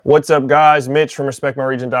What's up, guys? Mitch from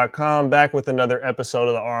RespectMyRegion.com back with another episode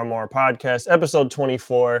of the RMR Podcast, episode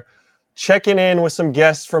 24. Checking in with some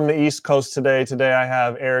guests from the East Coast today. Today I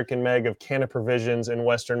have Eric and Meg of Canna Provisions in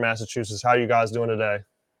Western Massachusetts. How are you guys doing today?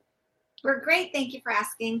 We're great. Thank you for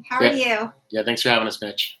asking. How are you? Yeah, thanks for having us,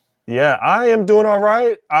 Mitch. Yeah, I am doing all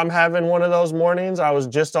right. I'm having one of those mornings. I was a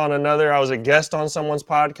guest on someone's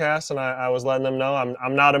podcast, and I was letting them know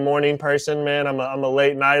I'm not a morning person, man. I'm a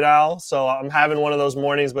late night owl, so I'm having one of those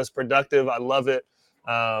mornings, but it's productive. I love it,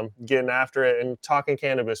 getting after it and talking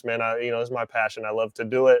cannabis, man. It's my passion. I love to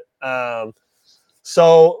do it.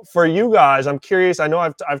 So for you guys, I'm curious. I know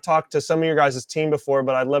I've talked to some of your guys' team before,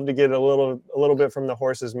 but I'd love to get a little bit from the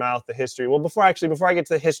horse's mouth, the history. Well, before I get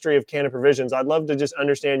to the history of Canna Provisions, I'd love to just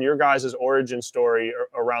understand your guys' origin story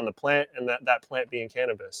around the plant and that plant being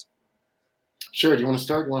cannabis. Sure. Do you want to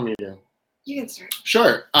start? Want me to? You can start.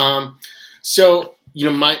 Sure. So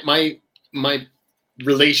my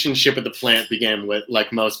relationship with the plant began with,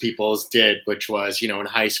 like most people's did, which was in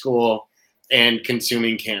high school and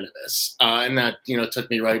consuming cannabis, and that took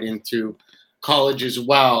me right into college as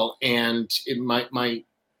well. And my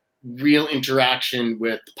real interaction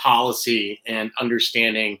with policy and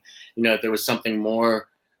understanding there was something more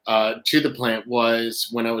to the plant was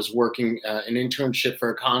when I was working an internship for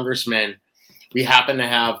a congressman. We happened to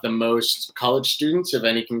have the most college students of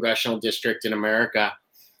any congressional district in America,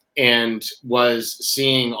 and was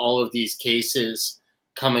seeing all of these cases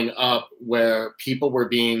coming up where people were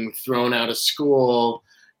being thrown out of school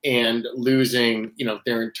and losing,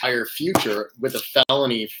 their entire future with a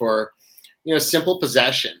felony for, simple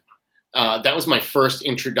possession. That was my first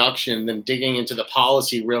introduction. Then digging into the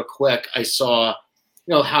policy real quick, I saw,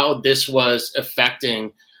 how this was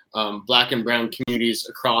affecting Black and brown communities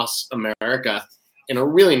across America in a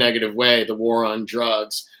really negative way, the war on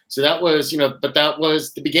drugs. So that was, but that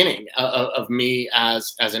was the beginning of me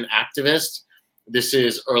as an activist. This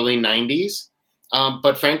is early 90s.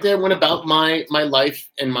 But frankly, I went about my life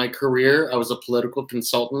and my career. I was a political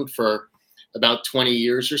consultant for about 20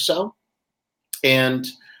 years or so. And,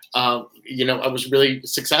 I was really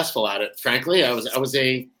successful at it. Frankly, I was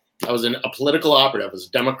a political operative. I was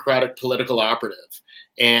a Democratic political operative.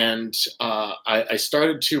 And I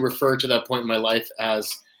started to refer to that point in my life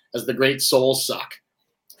as the great soul suck.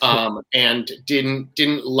 And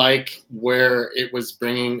didn't like where it was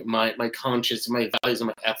bringing my conscience, my values, and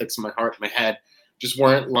my ethics, and my heart, and my head just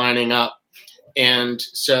weren't lining up. And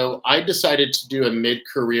so I decided to do a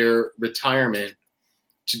mid-career retirement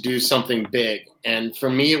to do something big. And for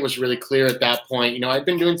me, it was really clear at that point. I'd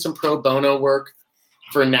been doing some pro bono work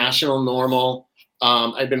for National NORML.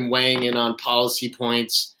 I'd been weighing in on policy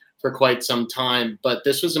points for quite some time, but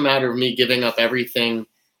this was a matter of me giving up everything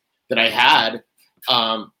that I had,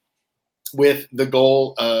 with the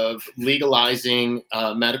goal of legalizing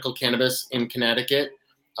medical cannabis in Connecticut,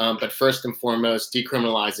 but first and foremost,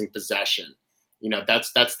 decriminalizing possession.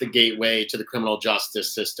 That's the gateway to the criminal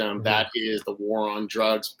justice system. Mm-hmm. That is the war on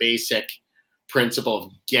drugs, basic principle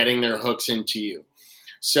of getting their hooks into you.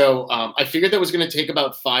 So I figured that was going to take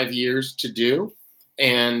about 5 years to do,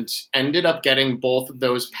 and ended up getting both of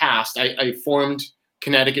those passed. I formed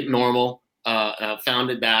Connecticut NORML,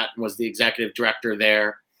 founded that, was the executive director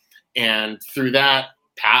there. And through that,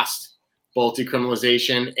 passed both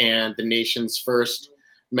decriminalization and the nation's first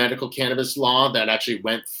medical cannabis law that actually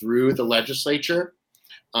went through the legislature.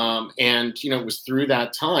 And it was through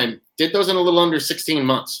that time, did those in a little under 16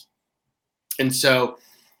 months. And so it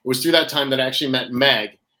was through that time that I actually met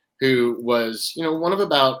Meg, who was, one of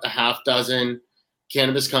about a half dozen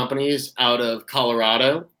cannabis companies out of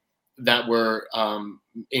Colorado that were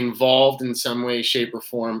involved in some way, shape, or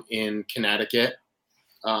form in Connecticut.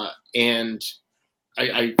 And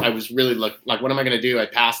I was really like, what am I going to do? I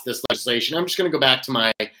passed this legislation. I'm just going to go back to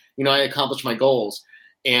my, I accomplished my goals.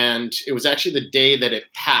 And it was actually the day that it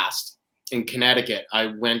passed in Connecticut. I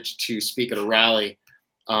went to speak at a rally,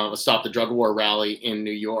 a Stop the Drug War rally in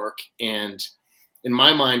New York. And in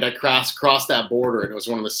my mind, I crossed that border. And it was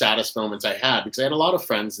one of the saddest moments I had, because I had a lot of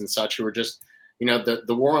friends and such who were just, the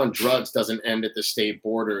war on drugs doesn't end at the state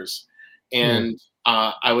borders. And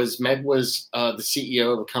Meg was the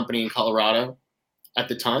CEO of a company in Colorado at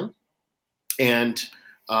the time. And,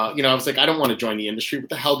 I was like, I don't want to join the industry. What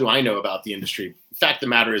the hell do I know about the industry? The fact of the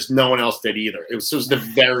matter is no one else did either. It was the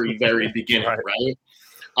very, very beginning, right?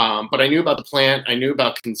 But I knew about the plant. I knew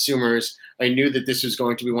about consumers. I knew that this was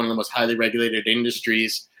going to be one of the most highly regulated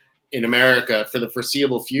industries in America for the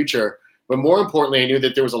foreseeable future. But more importantly, I knew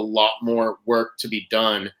that there was a lot more work to be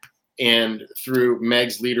done. And through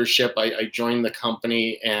Meg's leadership, I joined the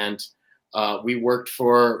company, and we worked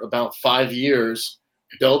for about 5 years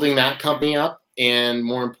building that company up, and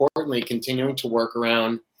more importantly, continuing to work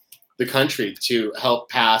around the country to help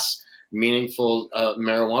pass meaningful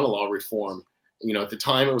marijuana law reform. At the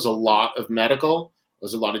time, it was a lot of medical, it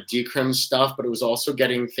was a lot of decrim stuff, but it was also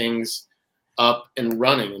getting things up and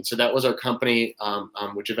running. And so that was our company,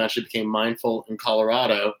 which eventually became Mindful in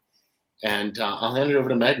Colorado. And I'll hand it over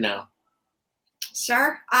to Meg now.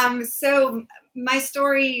 Sure. So my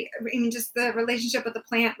story, just the relationship with the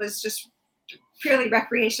plant was just purely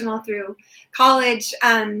recreational through college.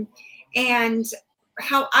 And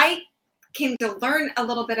how I came to learn a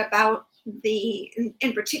little bit about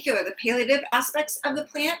in particular, the palliative aspects of the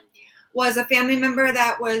plant was a family member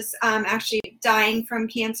that was actually dying from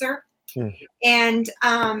cancer. And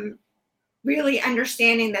really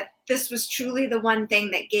understanding that this was truly the one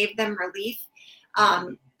thing that gave them relief,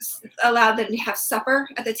 allowed them to have supper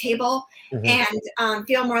at the table and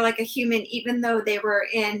feel more like a human, even though they were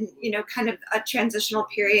in, kind of a transitional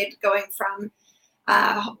period going from,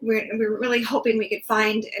 we were really hoping we could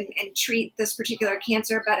find and treat this particular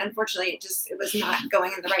cancer, but unfortunately it was not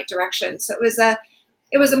going in the right direction. So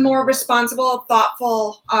it was a more responsible,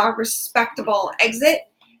 thoughtful, respectable exit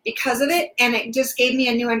because of it. And it just gave me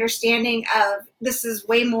a new understanding of this is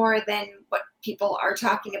way more than what people are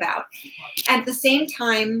talking about. At the same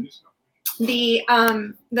time, the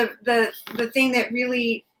thing that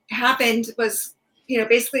really happened was,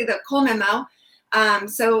 basically the Cole Memo.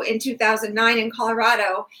 So in 2009 in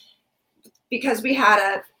Colorado, because we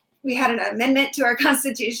had an amendment to our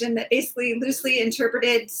constitution that basically loosely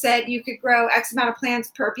interpreted said you could grow X amount of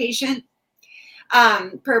plants per patient,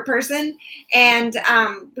 per person. And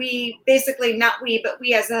we basically, not we, but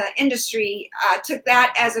we as an industry took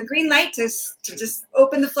that as a green light to just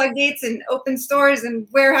open the floodgates and open stores and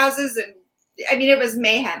warehouses. And it was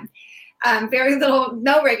mayhem. Very little,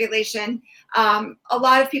 no regulation. A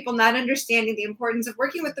lot of people not understanding the importance of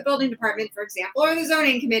working with the building department, for example, or the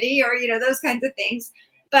zoning committee, or, those kinds of things.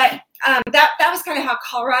 But that was kind of how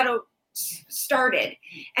Colorado started.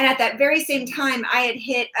 And at that very same time, I had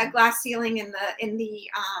hit a glass ceiling in the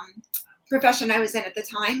profession I was in at the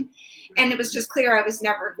time. And it was just clear I was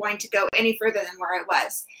never going to go any further than where I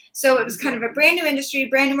was. So it was kind of a brand new industry,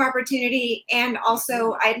 brand new opportunity. And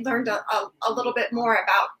also I'd learned a little bit more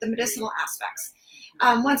about the medicinal aspects.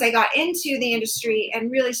 Once I got into the industry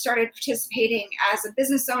and really started participating as a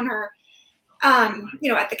business owner,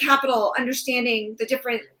 at the Capitol, understanding the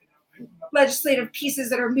different legislative pieces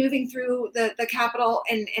that are moving through the Capitol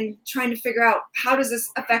and trying to figure out how does this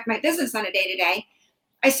affect my business on a day-to-day,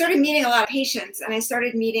 I started meeting a lot of patients, and I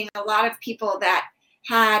started meeting a lot of people that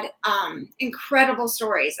had incredible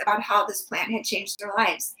stories about how this plant had changed their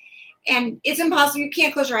lives. And it's impossible. You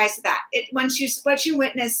can't close your eyes to that. Once you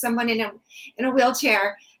witness someone in a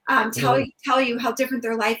wheelchair tell you how different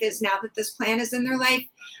their life is now that this plant is in their life.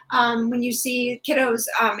 When you see kiddos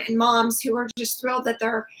and moms who are just thrilled that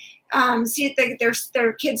their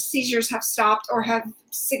kids' seizures have stopped or have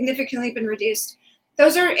significantly been reduced.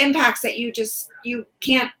 Those are impacts that you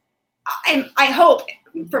can't. I hope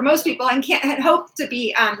for most people, you can't help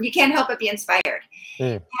but be inspired.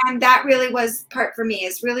 And that really was part for me,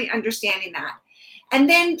 is really understanding that. And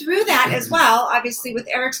then through that as well, obviously with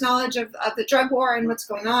Eric's knowledge of the drug war and what's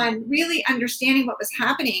going on, really understanding what was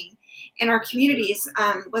happening in our communities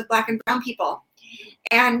with Black and Brown people.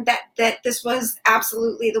 And that this was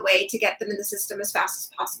absolutely the way to get them in the system as fast as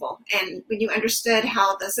possible. And when you understood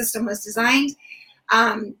how the system was designed,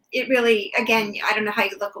 it really, again, I don't know how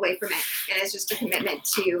you look away from it. And it's just a commitment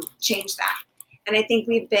to change that. And I think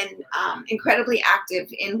we've been incredibly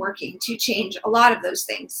active in working to change a lot of those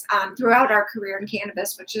things throughout our career in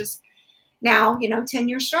cannabis, which is now, 10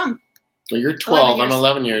 years strong. Well, you're 12. I'm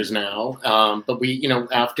 11 years now. But we,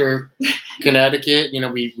 after Connecticut,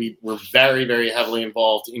 we were very, very heavily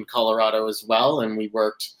involved in Colorado as well. And we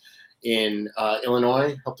worked in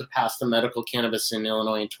Illinois, helped to pass the medical cannabis in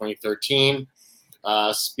Illinois in 2013.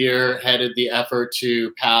 Spearheaded the effort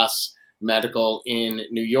to pass medical in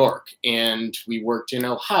New York. And we worked in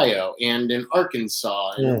Ohio and in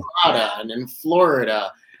Arkansas and Nevada and in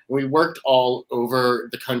Florida. We worked all over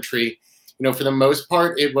the country. For the most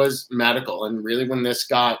part, it was medical. And really when this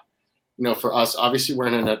got, for us, obviously we're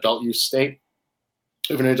in an adult use state.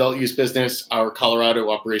 We have an adult use business. Our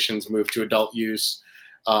Colorado operations moved to adult use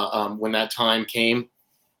when that time came.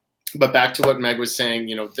 But back to what Meg was saying,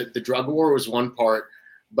 the drug war was one part,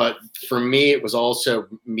 but for me, it was also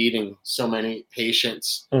meeting so many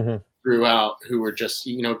patients throughout who were just,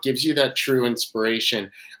 gives you that true inspiration.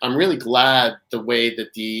 I'm really glad the way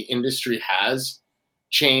that the industry has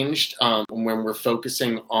changed when we're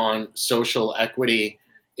focusing on social equity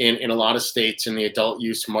in a lot of states in the adult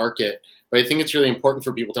use market. But I think it's really important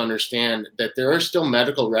for people to understand that there are still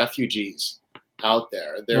medical refugees out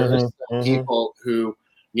there. There are still people who,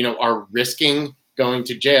 are risking going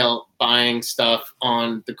to jail, buying stuff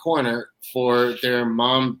on the corner for their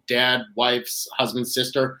mom, dad, wife's husband,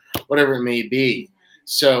 sister, whatever it may be.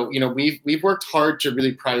 So, we've worked hard to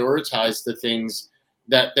really prioritize the things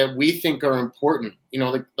that we think are important.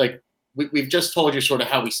 We've just told you sort of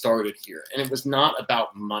how we started here, and it was not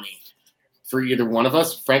about money for either one of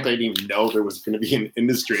us. Frankly, I didn't even know there was going to be an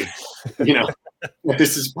industry,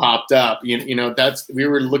 this has popped up. We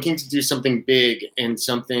were looking to do something big and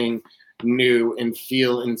something new and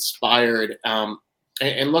feel inspired.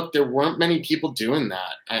 And look, there weren't many people doing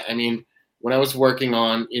that. I mean, when I was working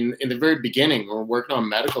on in the very beginning, we were working on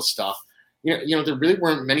medical stuff, there really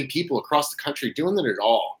weren't many people across the country doing it at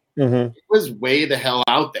all. It was way the hell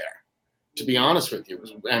out there, to be honest with you.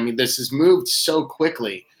 This has moved so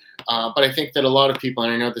quickly. But I think that a lot of people,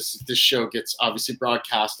 and I know this show gets obviously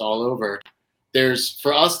broadcast all over,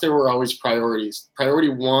 for us, there were always priorities. Priority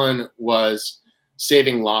one was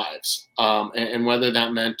saving lives, and whether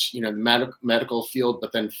that meant, the medical field,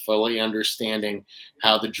 but then fully understanding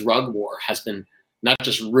how the drug war has been not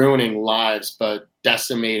just ruining lives, but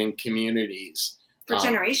decimating communities. For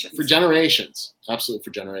generations. For generations. Absolutely,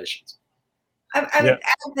 for generations. I would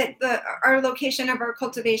add that our location of our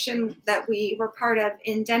cultivation that we were part of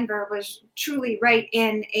in Denver was truly right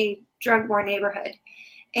in a drug war neighborhood.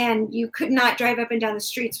 And you could not drive up and down the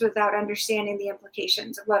streets without understanding the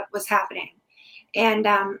implications of what was happening. And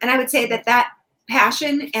I would say that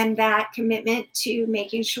passion and that commitment to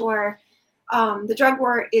making sure the drug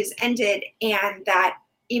war is ended, and that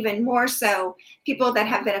even more so, people that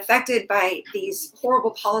have been affected by these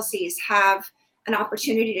horrible policies have an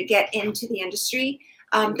opportunity to get into the industry.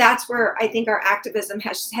 That's where I think our activism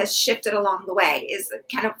has shifted along the way, is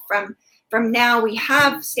kind of from now we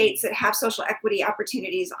have states that have social equity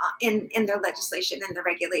opportunities in their legislation and their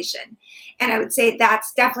regulation. And I would say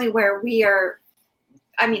that's definitely where we are,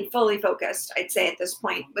 fully focused, I'd say at this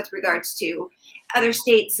point, with regards to other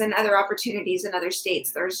states and other opportunities in other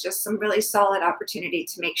states. There's just some really solid opportunity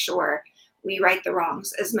to make sure we right the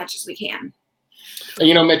wrongs as much as we can.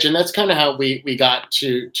 Mitch, and that's kind of how we got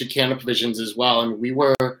to Canada Provisions as well. We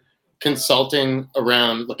were consulting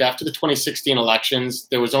around, after the 2016 elections,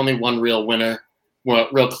 there was only one real winner,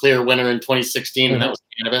 real clear winner in 2016, and that was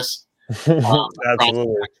cannabis.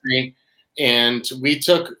 Absolutely. And we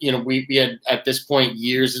took, we had at this point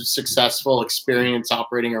years of successful experience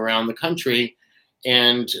operating around the country.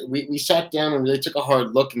 And we sat down and really took a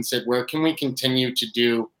hard look and said, where can we continue to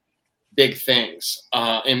do big things?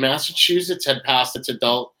 And Massachusetts had passed its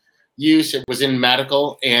adult use. It was in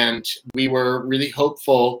medical, and we were really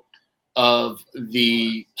hopeful of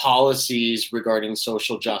the policies regarding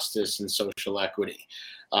social justice and social equity.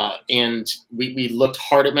 And we looked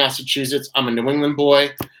hard at Massachusetts. I'm a New England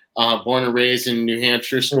boy, born and raised in New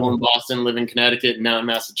Hampshire, school in Boston, live in Connecticut, now in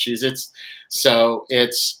Massachusetts. So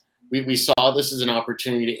we saw this as an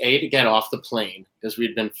opportunity, to get off the plane, because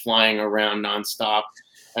we'd been flying around nonstop,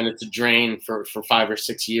 and it's a drain for 5 or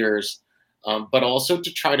 6 years, but also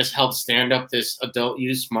to try to help stand up this adult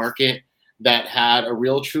use market that had a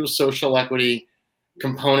real true social equity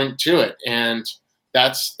component to it. And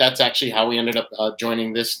that's actually how we ended up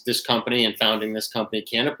joining this company and founding this company,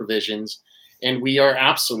 Canada Provisions. And we are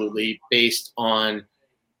absolutely based on,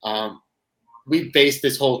 we based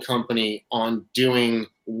this whole company on doing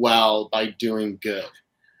well by doing good,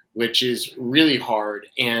 which is really hard.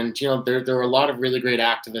 And, there are a lot of really great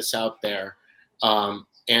activists out there.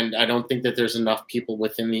 And I don't think that there's enough people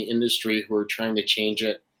within the industry who are trying to change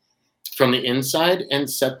it from the inside and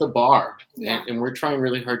set the bar. Yeah. And we're trying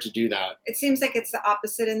really hard to do that. It seems like it's the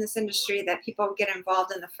opposite in this industry, that people get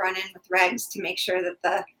involved in the front end with regs to make sure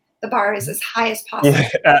that the bar is as high as possible.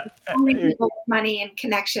 Only people with money and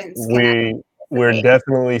connections. We're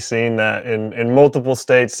definitely seeing that in multiple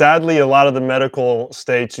states. Sadly, a lot of the medical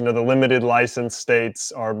states, the limited license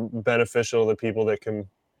states, are beneficial to people that can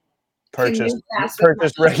purchase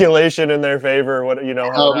regulation in their favor. We could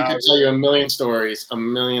tell you a million stories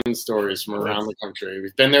from around the country.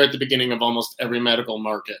 We've been there at the beginning of almost every medical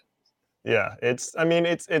market. Yeah, it's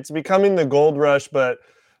becoming the gold rush, but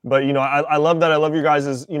I love that. I love your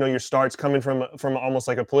guys' your starts coming from almost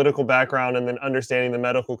like a political background, and then understanding the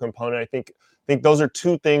medical component. I think those are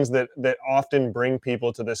two things that often bring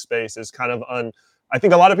people to this space. Is kind of I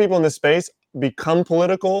think a lot of people in this space become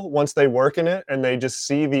political once they work in it, and they just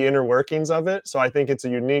see the inner workings of it. So I think it's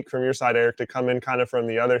unique from your side, Eric, to come in kind of from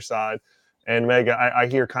the other side. And Meg, I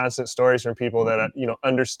hear constant stories from people that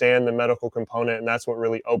understand the medical component, and that's what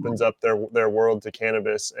really opens up their world to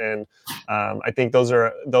cannabis. And I think those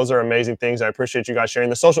are amazing things. I appreciate you guys sharing.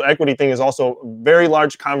 The social equity thing is also a very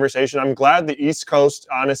large conversation. I'm glad the East Coast,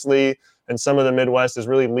 honestly, and some of the Midwest is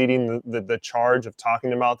really leading the charge of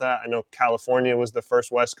talking about that. I know California was the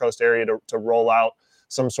first West Coast area to roll out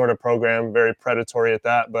some sort of program, very predatory at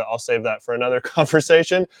that, but I'll save that for another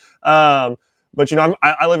conversation. But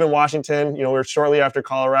I live in Washington. We're shortly after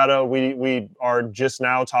Colorado. We are just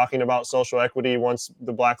now talking about social equity once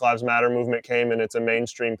the Black Lives Matter movement came, and it's a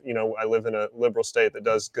mainstream. I live in a liberal state that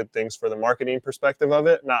does good things for the marketing perspective of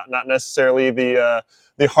it, not necessarily the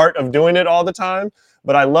heart of doing it all the time.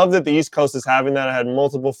 But I love that the East Coast is having that. I had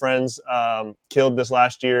multiple friends killed this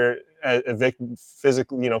last year,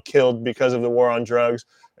 physically, killed because of the war on drugs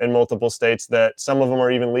in multiple states, that some of them are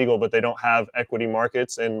even legal, but they don't have equity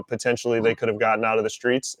markets, and potentially they could have gotten out of the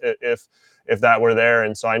streets if that were there.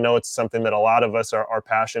 And so I know it's something that a lot of us are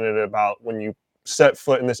passionate about. When you set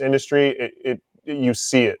foot in this industry, you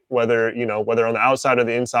see it, whether on the outside or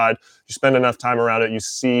the inside. You spend enough time around it, you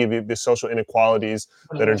see the social inequalities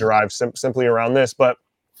that are derived simply around this. But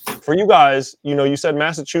for you guys, you said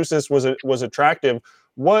Massachusetts was attractive.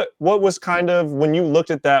 What was kind of, when you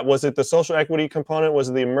looked at that, was it the social equity component? Was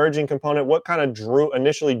it the emerging component? What kind of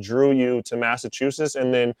initially drew you to Massachusetts?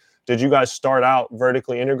 And then did you guys start out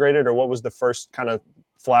vertically integrated, or what was the first kind of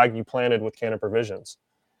flag you planted with Canna Provisions?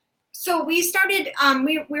 So we started,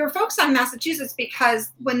 we were focused on Massachusetts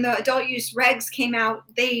because when the adult use regs came out,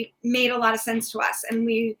 they made a lot of sense to us.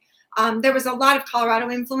 And there was a lot of Colorado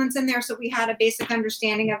influence in there, so we had a basic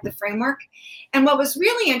understanding of the framework. And what was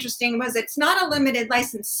really interesting was it's not a limited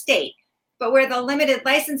license state, but where the limited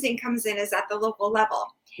licensing comes in is at the local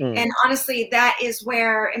level. And honestly, that is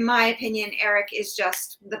where, in my opinion, Eric is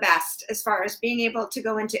just the best as far as being able to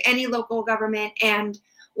go into any local government and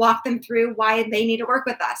walk them through why they need to work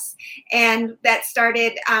with us. And that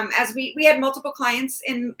started as we had multiple clients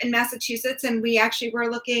in Massachusetts, and we actually were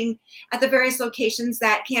looking at the various locations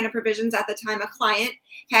that Canna Provisions, at the time a client,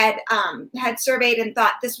 had surveyed and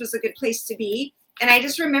thought this was a good place to be. And I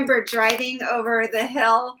just remember driving over the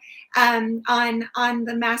hill on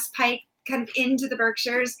the Mass Pike, kind of into the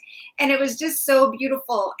Berkshires, and it was just so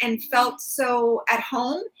beautiful and felt so at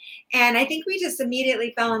home. And I think we just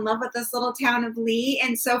immediately fell in love with this little town of Lee.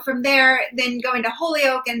 And so from there, then going to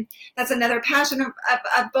Holyoke, and that's another passion of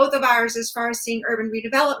both of ours as far as seeing urban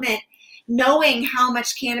redevelopment, knowing how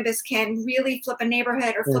much cannabis can really flip a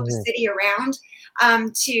neighborhood or flip a city around,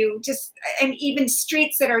 to just, and even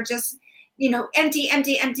streets that are just,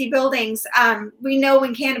 empty buildings. We know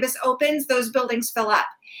when cannabis opens, those buildings fill up.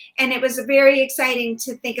 And it was very exciting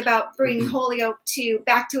to think about bringing Holyoke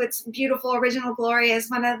back to its beautiful original glory as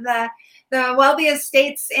one of the wealthiest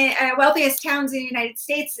states, wealthiest towns in the United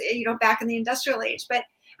States, back in the industrial age. But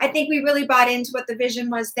I think we really bought into what the vision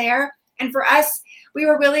was there. And for us, we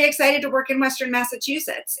were really excited to work in Western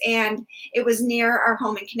Massachusetts, and it was near our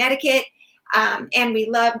home in Connecticut. And we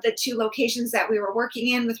loved the two locations that we were working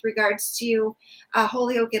in with regards to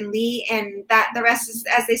Holyoke and Lee, and that the rest is,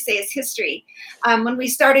 as they say, is history. When we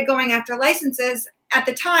started going after licenses, at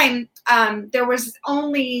the time, there was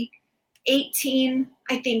only 18,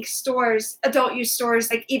 I think, stores, adult use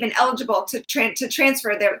stores, like even eligible to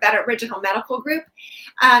transfer that original medical group.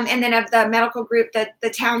 And then of the medical group, the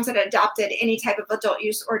towns that adopted any type of adult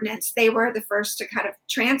use ordinance, they were the first to kind of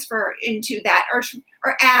transfer into that, or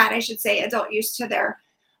add, I should say, adult use to their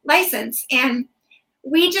license. And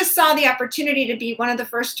we just saw the opportunity to be one of the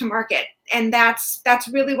first to market. And that's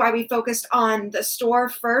really why we focused on the store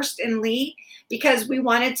first in Lee, because we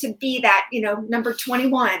wanted to be that, number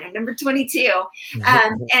 21 or number 22.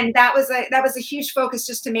 And that was a huge focus,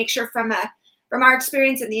 just to make sure from our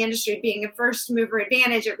experience in the industry, being a first mover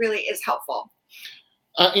advantage, it really is helpful.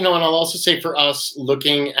 And I'll also say for us,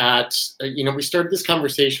 looking at, we started this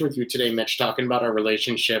conversation with you today, Mitch, talking about our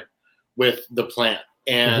relationship with the plant.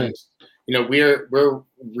 And, we're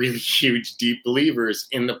really huge, deep believers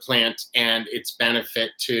in the plant and its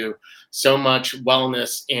benefit to so much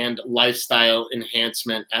wellness and lifestyle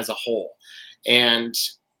enhancement as a whole. And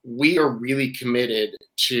we are really committed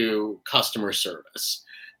to customer service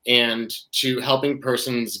and to helping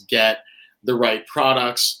persons get the right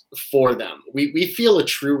products for them. We feel a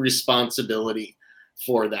true responsibility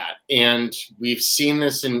for that. And we've seen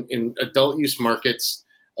this in adult use markets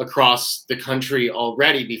across the country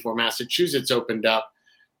already before Massachusetts opened up.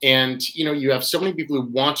 And, you have so many people who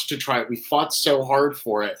want to try it. We fought so hard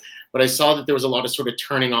for it, but I saw that there was a lot of sort of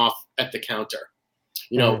turning off at the counter.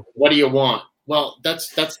 What do you want? Well,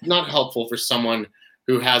 that's not helpful for someone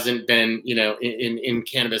who hasn't been, in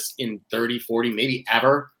cannabis in 30, 40, maybe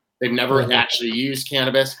ever. They've never actually used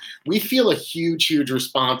cannabis. We feel a huge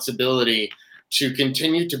responsibility to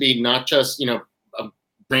continue to be not just,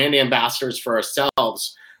 brand ambassadors for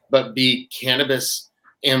ourselves, but be cannabis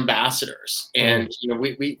ambassadors. And,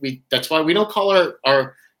 we that's why we don't call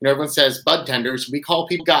our everyone says bud tenders, we call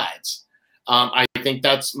people guides. I think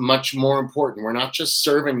that's much more important. We're not just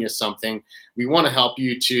serving you something. We want to help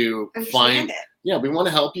you to find, we want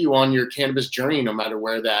to help you on your cannabis journey, no matter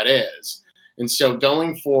where that is. And so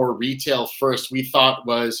going for retail first, we thought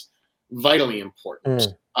was vitally important,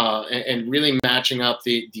 and really matching up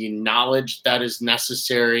the knowledge that is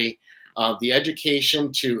necessary, the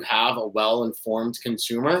education to have a well-informed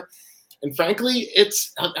consumer. And frankly,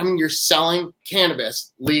 you're selling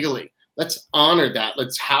cannabis legally. Let's honor that.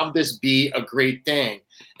 Let's have this be a great thing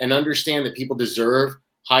and understand that people deserve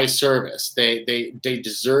high service. They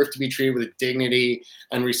deserve to be treated with dignity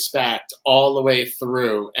and respect all the way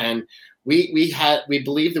through. And we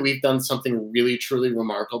believe that we've done something really, truly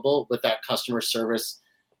remarkable with that customer service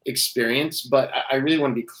experience. But I really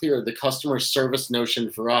want to be clear, the customer service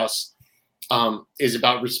notion for us is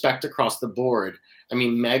about respect across the board. I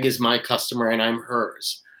mean, Meg is my customer and I'm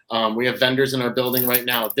hers. We have vendors in our building right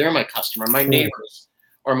now. They're my customer. My neighbors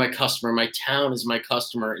are my customer. My town is my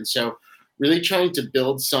customer. And so really trying to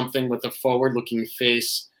build something with a forward-looking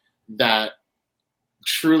face that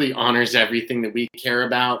truly honors everything that we care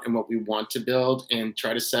about and what we want to build, and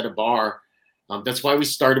try to set a bar. That's why we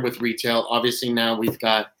started with retail. Obviously now we've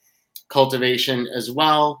got cultivation as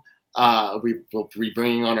well. We will be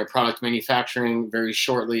bringing on our product manufacturing very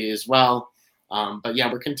shortly as well. But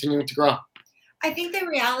yeah, we're continuing to grow. I think the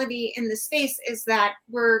reality in the space is that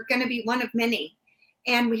we're going to be one of many,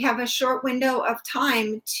 and we have a short window of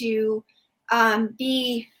time to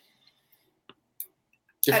be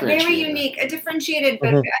a very unique, a differentiated,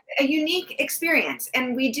 but a unique experience.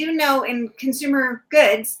 And we do know in consumer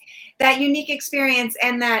goods that unique experience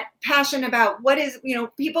and that passion about what is,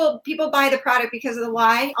 people buy the product because of the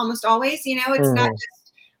why, almost always, it's not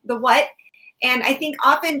just the what. And I think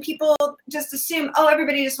often people just assume,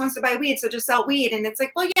 everybody just wants to buy weed, so just sell weed. And it's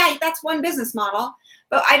like, well, yeah, that's one business model,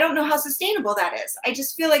 but I don't know how sustainable that is. I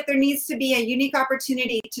just feel like there needs to be a unique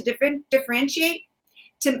opportunity to differentiate,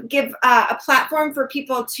 to give a platform for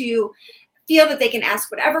people to feel that they can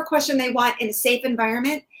ask whatever question they want in a safe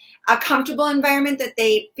environment, a comfortable environment that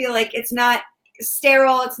they feel like it's not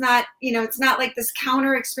sterile. It's not, it's not like this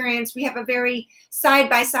counter experience. We have a very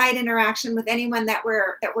side-by-side interaction with anyone that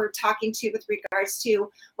we're talking to with regards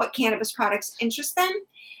to what cannabis products interest them.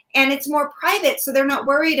 And it's more private, so they're not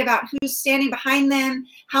worried about who's standing behind them,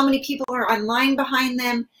 how many people are online behind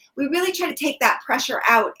them. We really try to take that pressure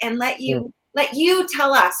out and let you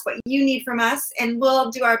tell us what you need from us, and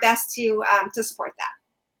we'll do our best to support that.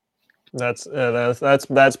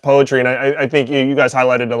 That's poetry, and I think you guys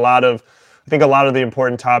highlighted a lot of the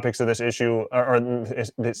important topics of this issue or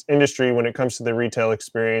this industry when it comes to the retail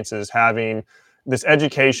experience is having this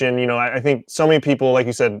education. I think so many people, like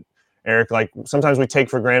you said, Eric, like sometimes we take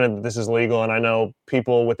for granted that this is legal. And I know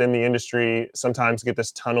people within the industry sometimes get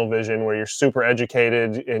this tunnel vision where you're super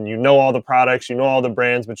educated and all the products, all the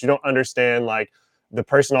brands, but you don't understand like the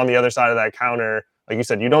person on the other side of that counter. Like you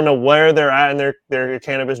said, you don't know where they're at in their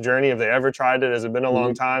cannabis journey. Have they ever tried it? Has it been a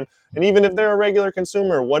long time? And even if they're a regular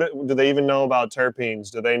consumer, what do they even know about terpenes?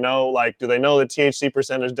 Do they know the THC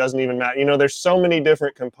percentage doesn't even matter? There's so many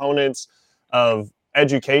different components of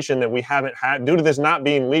education that we haven't had due to this not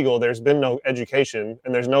being legal. There's been no education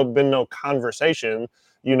and there's been no conversation,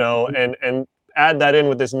 and add that in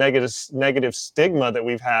with this negative stigma that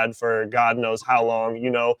we've had for God knows how long.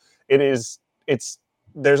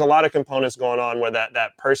 There's a lot of components going on where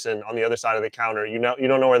that person on the other side of the counter, you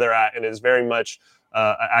don't know where they're at, and is very much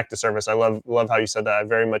an act of service. I love how you said that. I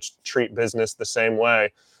very much treat business the same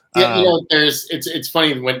way. Yeah, it's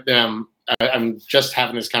funny when I'm just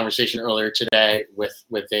having this conversation earlier today with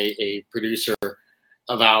a producer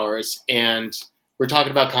of ours, and we're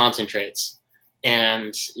talking about concentrates,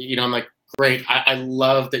 and I'm like, great, I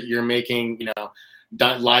love that you're making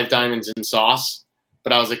live diamonds in sauce,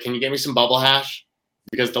 but I was like, can you get me some bubble hash?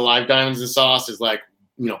 Because the live diamonds and sauce is like,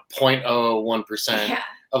 0.01%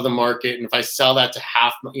 of the market. And if I sell that to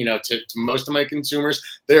half, to most of my consumers,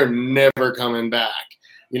 they're never coming back,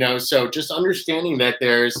 so just understanding that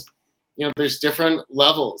there's different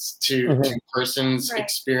levels to person's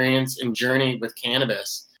experience and journey with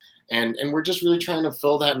cannabis. And we're just really trying to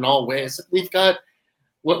fill that in all ways. We've got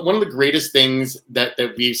one of the greatest things that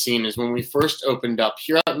we've seen is when we first opened up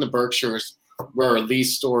here out in the Berkshires, where our Lee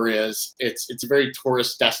store is, it's a very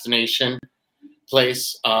tourist destination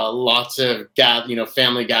place, lots of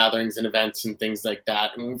family gatherings and events and things like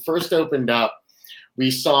that. And when we first opened up,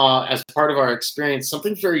 we saw, as part of our experience,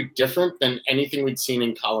 something very different than anything we'd seen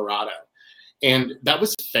in Colorado. And that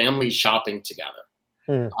was family shopping together.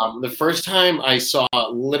 The first time I saw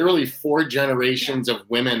literally 4 generations of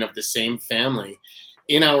women of the same family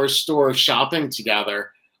in our store shopping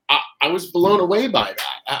together, I was blown away by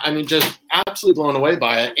that. I mean, just absolutely blown away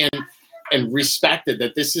by it, and respected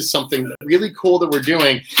that this is something really cool that we're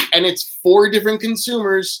doing. And it's 4 different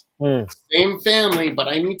consumers, same family, but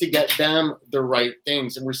I need to get them the right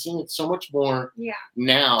things. And we're seeing it so much more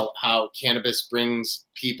now, how cannabis brings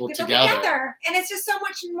people together. And it's just so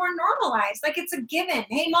much more normalized. Like, it's a given.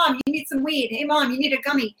 Hey, Mom, you need some weed. Hey, Mom, you need a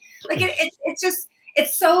gummy. Like,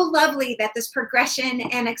 it's so lovely that this progression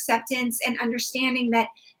and acceptance and understanding that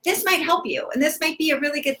this might help you and this might be a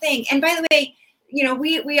really good thing. And by the way,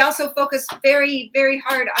 we also focus very, very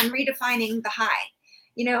hard on redefining the high.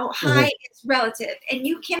 High is relative, and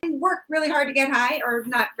you can work really hard to get high, or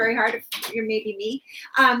not very hard if you're maybe me.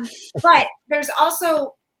 But there's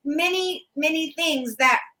also many, many things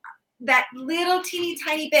that little teeny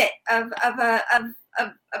tiny bit of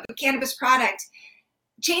a cannabis product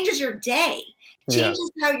changes your day.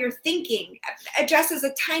 Changes how you're thinking, addresses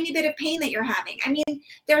a tiny bit of pain that you're having. I mean,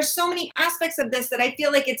 there are so many aspects of this that I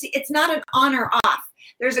feel like it's not an on or off.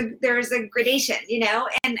 There's a gradation,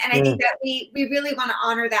 and I think that we really want to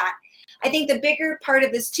honor that. I think the bigger part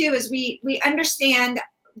of this too is we understand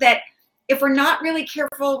that if we're not really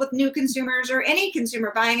careful with new consumers or any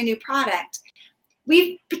consumer buying a new product,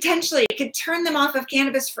 we potentially could turn them off of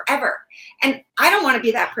cannabis forever. And I don't want to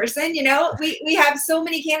be that person. We have so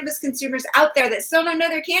many cannabis consumers out there that still don't know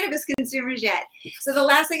they're cannabis consumers yet. So the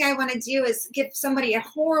last thing I want to do is give somebody a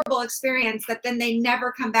horrible experience that then they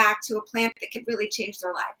never come back to a plant that could really change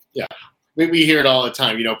their life. Yeah. We hear it all the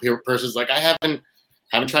time. Person's like, I haven't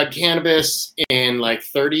tried cannabis in like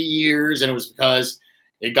 30 years. And it was because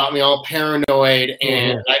it got me all paranoid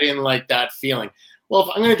and I didn't like that feeling. Well, if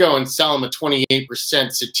I'm going to go and sell them a 28%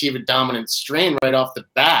 sativa dominant strain right off the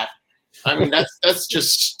bat, I mean, that's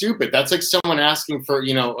just stupid. That's like someone asking for,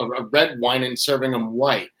 a red wine and serving them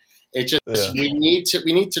white. It just, we need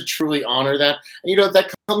to truly honor that. And,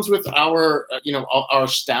 that comes with our, our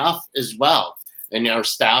staff as well. And our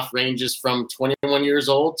staff ranges from 21 years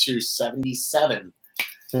old to 77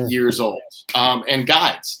 years old. And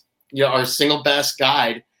guides, our single best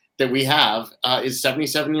guide that we have is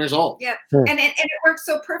 77 years old. Yep. And it works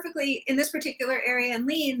so perfectly in this particular area in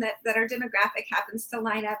Lean that our demographic happens to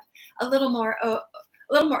line up a little more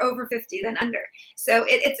over 50 than under. So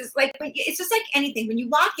it's just like anything. When you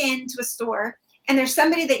walk into a store and there's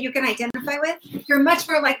somebody that you can identify with, you're much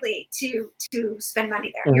more likely to spend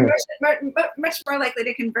money there. You're much more likely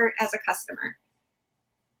to convert as a customer.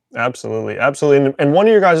 Absolutely. And one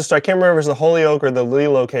of your guys, I can't remember if it was the Holyoke or the Lee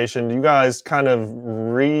location, you guys kind of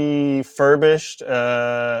refurbished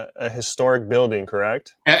a historic building,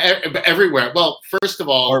 correct? Everywhere. Well, first of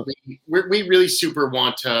all, we really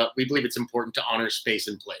we believe it's important to honor space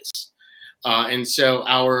and place. And so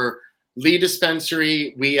our Lee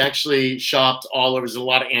dispensary, we actually shopped all over. There's a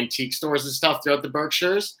lot of antique stores and stuff throughout the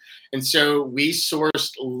Berkshires. And so we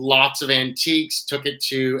sourced lots of antiques, took it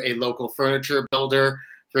to a local furniture builder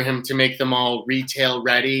for him to make them all retail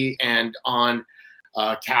ready and on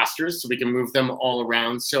casters so we can move them all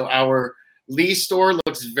around. So our Lee store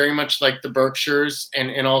looks very much like the Berkshires,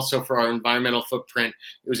 and also for our environmental footprint,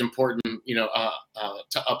 it was important,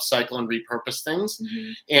 to upcycle and repurpose things.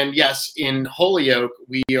 And yes, in Holyoke,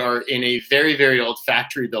 we are in a very, very old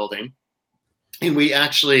factory building, and we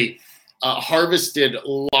actually harvested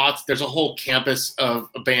lots. There's a whole campus of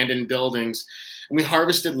abandoned buildings, and we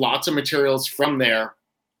harvested lots of materials from there,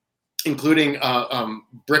 including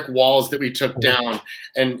brick walls that we took down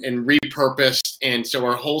and repurposed. And so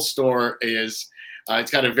our whole store is, it's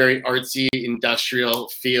got a very artsy industrial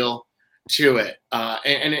feel to it.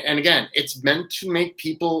 And again, it's meant to make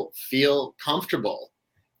people feel comfortable.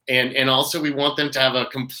 And also we want them to have a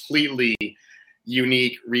completely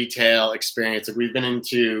unique retail experience. Like we've been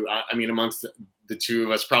into, amongst the two of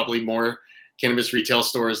us, probably more cannabis retail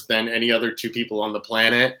stores than any other 2 people on the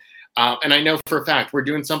planet. And I know for a fact we're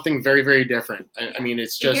doing something very, very different.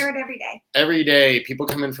 It's just, you hear it every day. Every day, people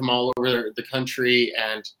come in from all over the country,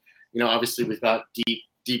 and obviously we've got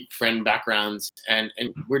deep friend backgrounds, and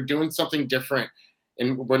we're doing something different,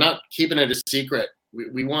 and we're not keeping it a secret.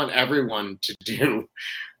 We want everyone to do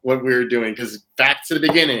what we're doing, because back to the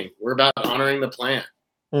beginning, we're about honoring the plant.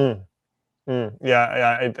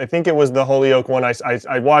 Yeah, I think it was the Holyoke one.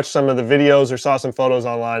 I watched some of the videos or saw some photos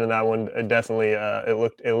online, and that one definitely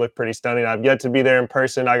it looked pretty stunning. I've yet to be there in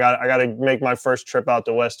person. I got to make my first trip out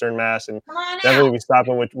to Western Mass and Come on definitely out. be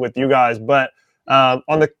stopping with you guys. But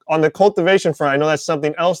on the cultivation front, I know that's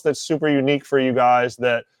something else that's super unique for you guys.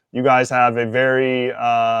 That you guys have a very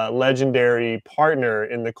legendary partner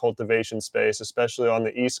in the cultivation space, especially on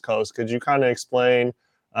the East Coast. Could you kind of explain?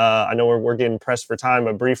 I know we're getting pressed for time,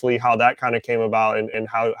 but briefly how that kind of came about and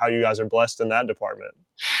how you guys are blessed in that department.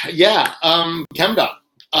 Yeah, ChemDog.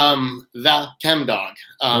 The ChemDog.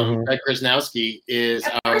 Mhm. Greg Krasnowski is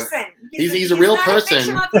A person. he's a real not person. A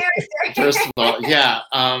fictional character. First of all, yeah.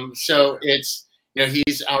 So it's,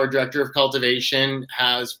 he's our director of cultivation,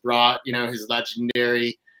 has brought, his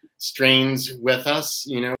legendary strains with us.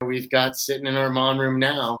 We've got sitting in our mon room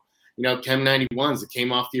now, Chem 91s that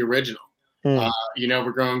came off the original.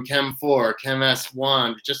 We're growing Chem 4, Chem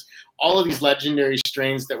S1, just all of these legendary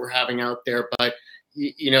strains that we're having out there. But,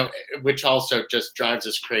 which also just drives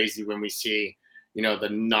us crazy when we see, the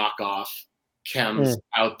knockoff chems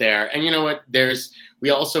out there. And you know what? We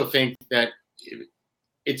also think that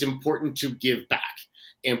it's important to give back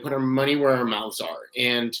and put our money where our mouths are.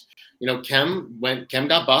 And, Chem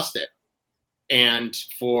got busted. And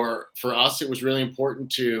for us, it was really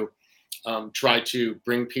important to try to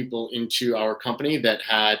bring people into our company that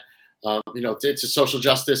had, it's a social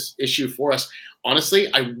justice issue for us.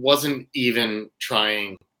 Honestly, I wasn't even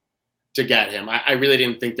trying to get him. I really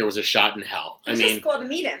didn't think there was a shot in hell. It was just cool to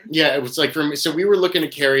meet him. Yeah, it was like for me. So we were looking to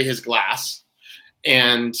carry his glass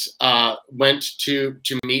and went to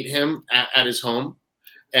meet him at his home.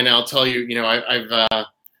 And I'll tell you,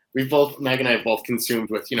 Meg and I have both consumed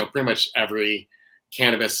with, pretty much every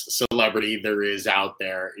cannabis celebrity there is out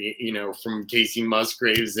there, from Casey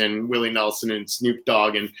Musgraves and Willie Nelson and Snoop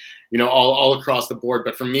Dogg and, all across the board.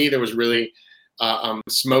 But for me, there was really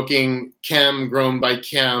smoking Chem grown by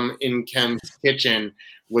Chem in Chem's kitchen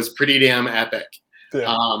was pretty damn epic.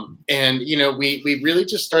 Yeah. And, we really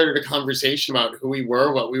just started a conversation about who we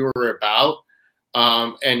were, what we were about.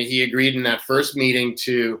 And he agreed in that first meeting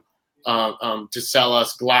to sell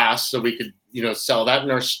us glass so we could, sell that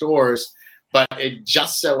in our stores. But it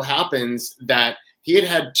just so happens that he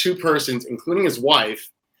had two persons, including his wife,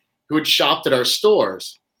 who had shopped at our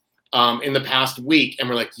stores in the past week. And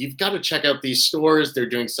we're like, you've got to check out these stores. They're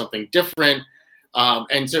doing something different.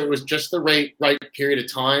 And so it was just the right period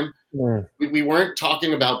of time. We weren't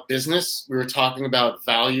talking about business. We were talking about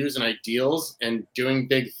values and ideals and doing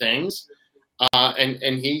big things.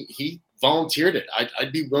 And he volunteered it.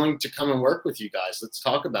 I'd be willing to come and work with you guys. Let's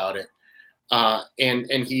talk about it.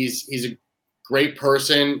 And he's a great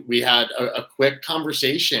person. We had a quick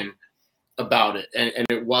conversation about it, and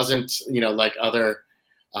it wasn't, like other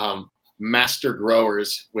master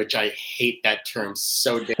growers, which I hate that term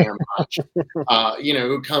so damn much,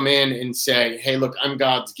 who come in and say, hey, look, I'm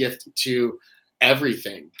God's gift to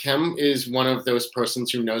everything. Chem is one of those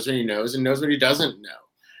persons who knows what he knows and knows what he doesn't know.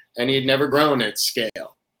 And he had never grown at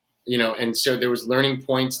scale, and so there was learning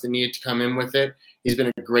points that needed to come in with it. He's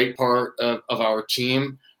been a great part of our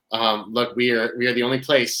team. Look, we are the only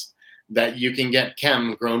place that you can get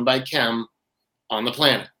Chem grown by Chem on the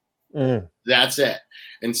planet. That's it.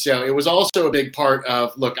 And so it was also a big part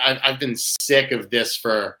of, look, I've been sick of this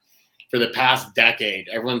for the past decade.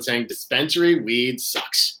 Everyone's saying dispensary weed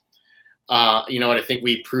sucks. You know what? I think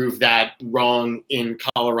we proved that wrong in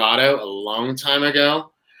Colorado a long time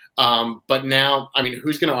ago. But now,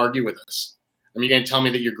 who's going to argue with us? Are you going to tell me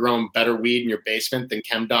that you're growing better weed in your basement than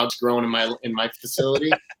ChemDog's growing in my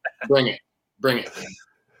facility? Bring it.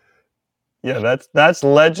 Yeah, that's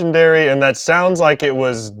legendary, and that sounds like it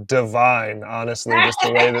was divine. Honestly, just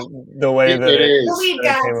the way that it is. Believe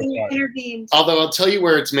God, and you intervened. Although I'll tell you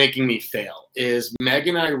where it's making me fail is Meg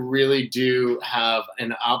and I really do have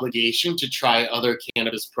an obligation to try other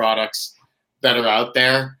cannabis products that are out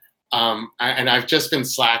there, and I've just been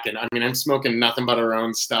slacking. I'm smoking nothing but our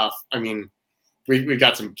own stuff. We've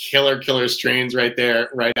got some killer strains right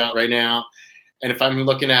now. And if I'm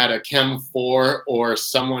looking at a Chem 4 or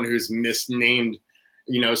someone who's misnamed,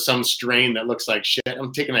 some strain that looks like shit,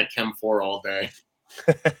 I'm taking that Chem 4 all day.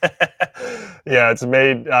 Yeah, it's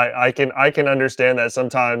made. I can understand that.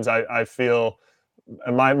 Sometimes I feel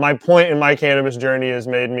my point in my cannabis journey has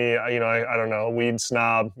made me, I don't know, a weed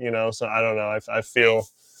snob. So I don't know. I feel.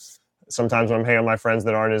 Sometimes when I'm hanging with my friends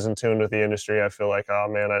that aren't as in tune with the industry, I feel like, oh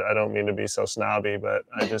man, I don't mean to be so snobby, but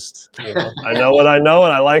I just, I know what I know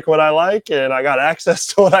and I like what I like and I got access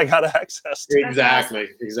to what I got access to. Exactly.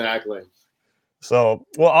 So,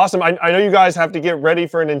 well, awesome. I know you guys have to get ready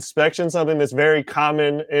for an inspection, something that's very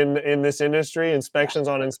common in this industry. Inspections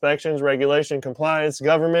on inspections, regulation, compliance,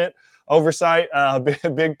 government oversight, a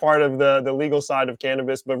big part of the legal side of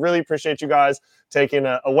cannabis. But really appreciate you guys taking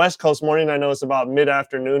a West Coast morning. I know it's about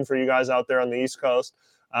mid-afternoon for you guys out there on the East Coast.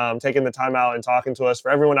 Taking the time out and talking to us. For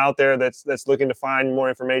everyone out there that's looking to find more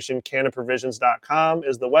information, cannaprovisions.com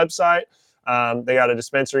is the website. They got a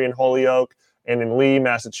dispensary in Holyoke and in Lee,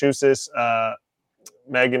 Massachusetts.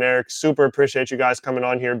 Meg and Eric, super appreciate you guys coming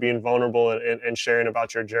on here, being vulnerable and sharing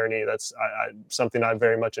about your journey. That's something I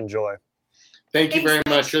very much enjoy. Thank you very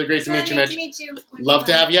much. Really great to meet you, Mitch. Love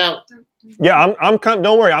to have you out. Yeah, I'm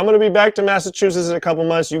don't worry. I'm going to be back to Massachusetts in a couple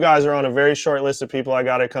months. You guys are on a very short list of people I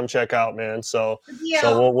got to come check out, man. So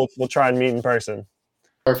we'll try and meet in person.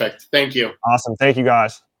 Perfect. Thank you. Awesome. Thank you,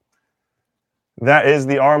 guys. That is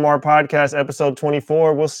the RMR Podcast, episode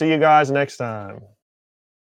 24. We'll see you guys next time.